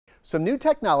Some new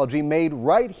technology made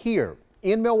right here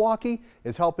in Milwaukee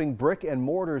is helping brick and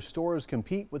mortar stores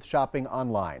compete with shopping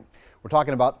online. We're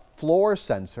talking about floor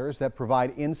sensors that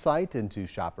provide insight into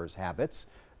shoppers' habits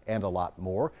and a lot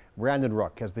more. Brandon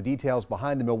Rook has the details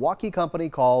behind the Milwaukee company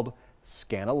called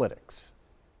Scanalytics.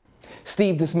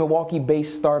 Steve, this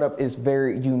Milwaukee-based startup is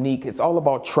very unique. It's all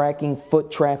about tracking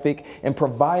foot traffic and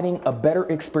providing a better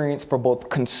experience for both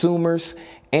consumers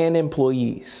and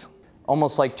employees.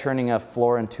 Almost like turning a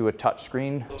floor into a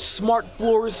touchscreen. Smart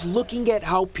floors looking at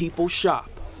how people shop.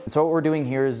 So what we're doing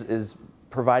here is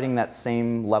providing that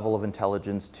same level of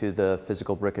intelligence to the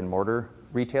physical brick and mortar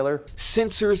retailer.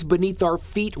 Sensors beneath our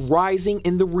feet rising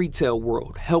in the retail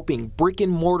world, helping brick and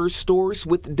mortar stores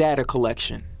with data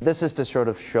collection. This is to sort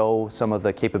of show some of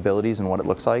the capabilities and what it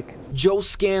looks like. Joe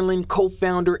Scanlin,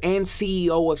 co-founder and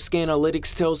CEO of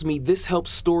Scanalytics, tells me this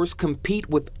helps stores compete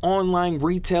with online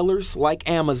retailers like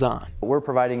Amazon. What we're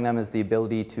providing them is the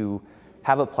ability to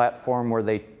have a platform where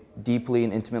they deeply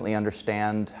and intimately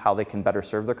understand how they can better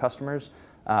serve their customers,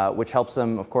 which helps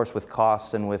them, of course, with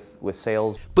costs and with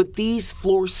sales. But these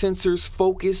floor sensors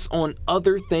focus on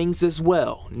other things as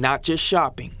well, not just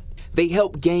shopping. They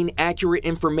help gain accurate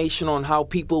information on how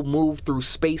people move through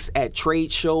space at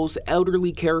trade shows,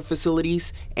 elderly care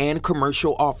facilities, and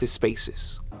commercial office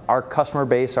spaces. Our customer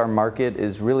base, our market,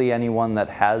 is really anyone that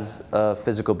has a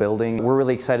physical building. We're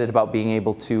really excited about being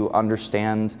able to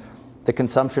understand the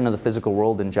consumption of the physical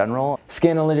world in general.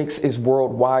 Scanalytics is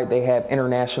worldwide. They have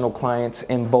international clients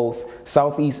in both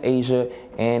Southeast Asia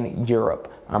and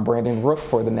Europe. I'm Brandon Rook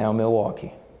for the Now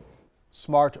Milwaukee.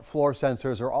 Smart floor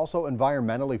sensors are also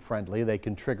environmentally friendly. They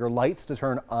can trigger lights to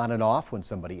turn on and off when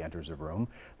somebody enters a room.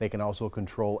 They can also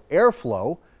control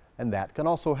airflow, and that can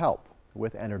also help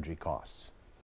with energy costs.